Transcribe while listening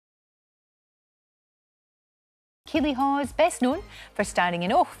Keeley Hawes, best known for starring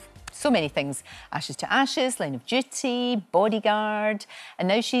in so many things. Ashes to Ashes, Line of Duty, Bodyguard, and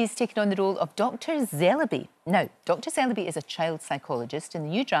now she's taken on the role of Dr Zellaby. Now, Dr Zellaby is a child psychologist in the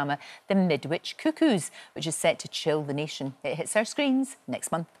new drama The Midwich Cuckoos, which is set to chill the nation. It hits our screens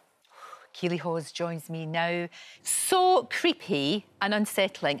next month. Keeley Hawes joins me now. So creepy and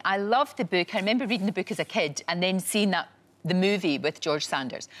unsettling. I loved the book. I remember reading the book as a kid and then seeing the movie with George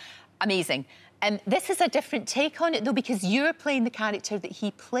Sanders. Amazing. This is a different take on it, though, because you're playing the character that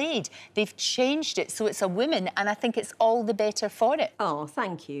he played. They've changed it, so it's a woman, and I think it's all the better for it. Oh,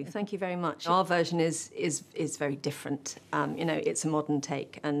 thank you. Thank you very much. Our version is very different. You know, it's a modern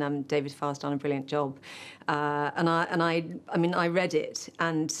take, and David Farr's done a brilliant job. I mean, I read it,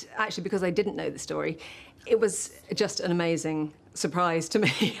 and actually, because I didn't know the story, it was just an amazing surprise to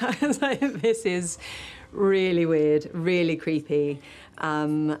me. I was like, this is really weird, really creepy,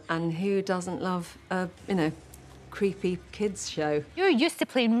 and who doesn't love a, you know, creepy kids show? You're used to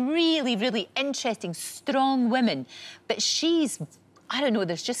playing really, really interesting, strong women, but I don't know,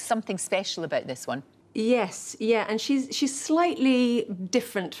 there's just something special about this one. Yes, yeah, and she's slightly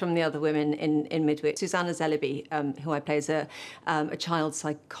different from the other women in Midwich. Susanna Zellaby, who I play, is a child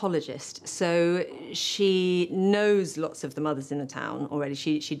psychologist, so she knows lots of the mothers in the town already.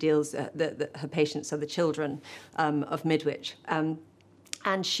 She deals, her patients are the children of Midwich.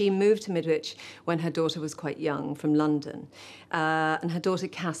 And she moved to Midwich when her daughter was quite young, from London. And her daughter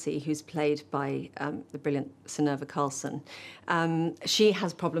Cassie, who's played by the brilliant Synnøve Carlson, she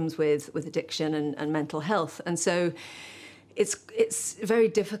has problems with addiction and mental health. And so it's very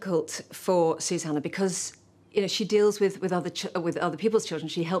difficult for Susanna because, you know, she deals with other people's children.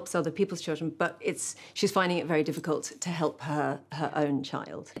 She helps other people's children, but she's finding it very difficult to help her own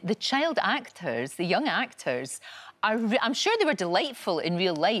child. The child actors, the young actors, I'm sure they were delightful in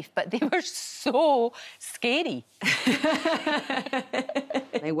real life, but they were so scary.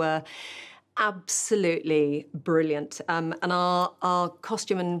 They were absolutely brilliant. And our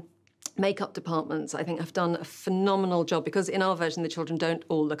costume and makeup departments, I think, have done a phenomenal job, because in our version, the children don't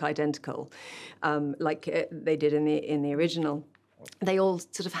all look identical, like they did in the original. They all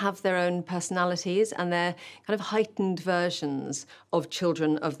sort of have their own personalities and they're kind of heightened versions of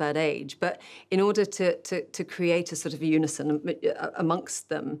children of that age. But in order to create a sort of unison amongst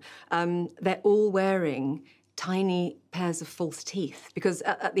them, they're all wearing tiny pairs of false teeth, because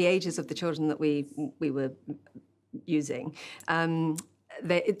at the ages of the children that we were using,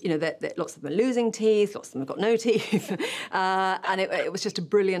 lots of them are losing teeth, lots of them have got no teeth, and it was just a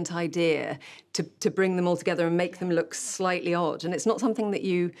brilliant idea to bring them all together and make them look slightly odd. And it's not something that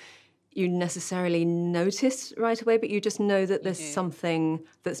you necessarily notice right away, but you just know that there's something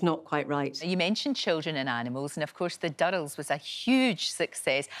that's not quite right. You mentioned children and animals, and of course the Durrells was a huge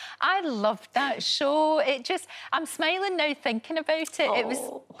success. I loved that show. I'm smiling now thinking about it. Oh. It was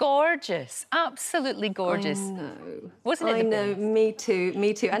gorgeous, absolutely gorgeous. I know. Wasn't it? I know, me too.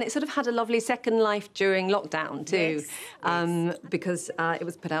 And it sort of had a lovely second life during lockdown too, yes. Because it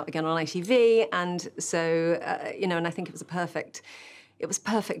was put out again on ITV, and so, you know, and I think it was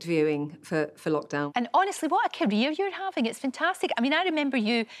perfect viewing for lockdown. And honestly, what a career you're having. It's fantastic. I mean, I remember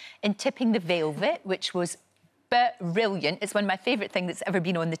you in Tipping the Velvet, which was brilliant. It's one of my favourite things that's ever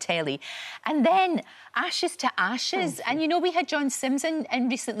been on the telly. And then Ashes to Ashes. And, you know, we had John Sims in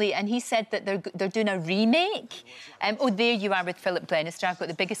recently, and he said that they're doing a remake. There you are with Philip Glenister. I've got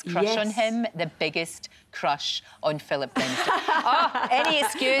the biggest crush on him. The biggest crush on Philip Glenister. Any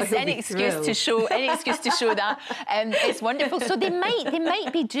excuse to show that. It's wonderful. So they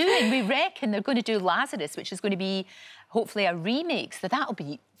might be doing, we reckon they're going to do Lazarus, which is going to be hopefully a remake. So that'll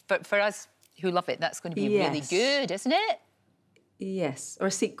be, for us who love it, that's going to be really good, isn't it? Yes, or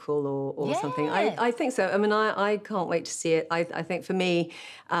a sequel or something. I think so. I mean, I can't wait to see it. I think for me,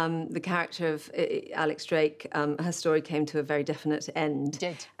 the character of Alex Drake, her story came to a very definite end. It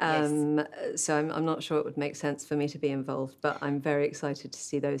did, yes. So I'm not sure it would make sense for me to be involved, but I'm very excited to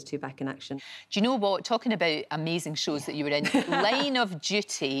see those two back in action. Do you know what? Talking about amazing shows that you were in, Line of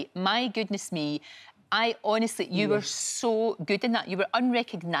Duty, my goodness me, you were so good in that. You were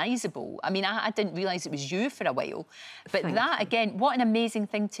unrecognisable. I mean, I didn't realise it was you for a while. But Thank you. Again, what an amazing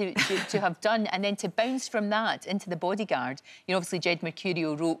thing to have done. And then to bounce from that into The Bodyguard. You know, obviously, Jed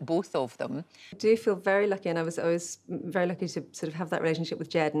Mercurio wrote both of them. I do feel very lucky, and I was very lucky to sort of have that relationship with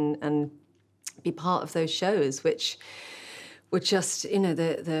Jed and be part of those shows, which were just, you know,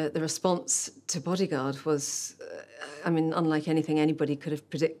 the response to Bodyguard was, I mean, unlike anything anybody could have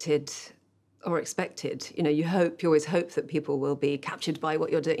predicted or expected. You know, you always hope that people will be captured by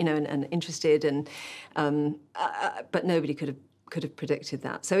what you're doing, you know, and interested, and but nobody could have could have predicted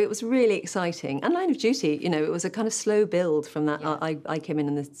that. So it was really exciting. And Line of Duty, you know, it was a kind of slow build from that. Yeah. I came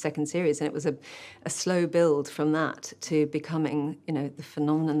in the second series, and it was a slow build from that to becoming, you know, the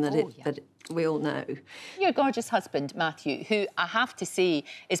phenomenon that we all know. Your gorgeous husband, Matthew, who I have to say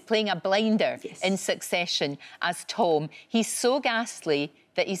is playing a blinder in Succession as Tom. He's so ghastly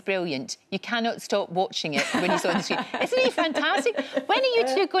that he's brilliant. You cannot stop watching it when he's on the screen. Isn't he fantastic? When are you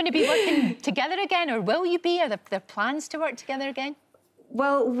two going to be working together again, or will you be? Are there plans to work together again?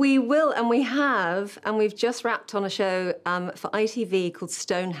 Well, we will, and we have, and we've just wrapped on a show for ITV called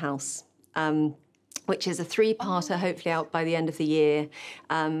Stonehouse, which is a three-parter, hopefully out by the end of the year.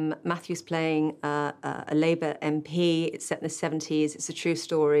 Matthew's playing a Labour MP. It's set in the 70s. It's a true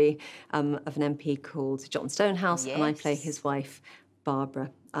story of an MP called John Stonehouse, and I play his wife, Barbara.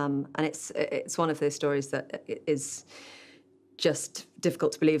 And it's one of those stories that is just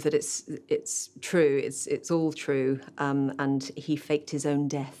difficult to believe that it's true. It's all true. And he faked his own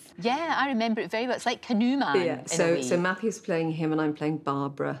death. Yeah, I remember it very well. It's like Canoe Man. Yeah. So Matthew's playing him, and I'm playing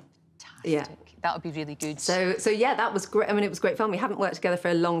Barbara. Fantastic. Yeah. That would be really good. So yeah, that was great. I mean, it was great fun. We haven't worked together for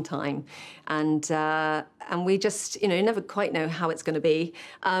a long time, and we just, you know, you never quite know how it's going to be.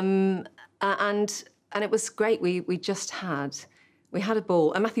 And it was great. We just had a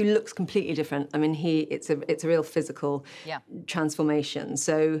ball. And Matthew looks completely different. I mean, it's a real physical transformation.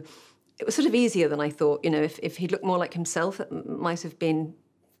 So it was sort of easier than I thought. You know, if he'd looked more like himself, it might have been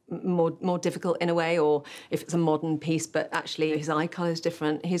more difficult in a way, or if it's a modern piece, but actually his eye colour is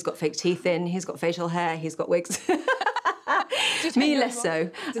different. He's got fake teeth in, he's got facial hair, he's got wigs. Me less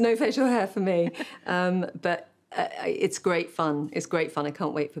so. There's no facial hair for me. But it's great fun. It's great fun. I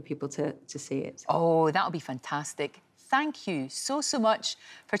can't wait for people to see it. Oh, that'll be fantastic. Thank you so much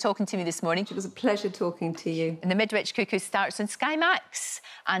for talking to me this morning. It was a pleasure talking to you. And the Midwich Cuckoos starts on Sky Max,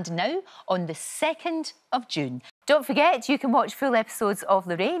 and now on the 2nd of June. Don't forget, you can watch full episodes of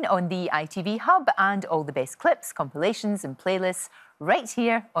Lorraine on the ITV Hub, and all the best clips, compilations and playlists right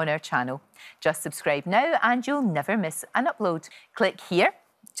here on our channel. Just subscribe now and you'll never miss an upload. Click here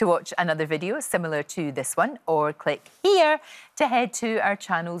to watch another video similar to this one, or click here to head to our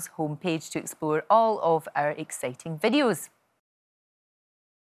channel's homepage to explore all of our exciting videos.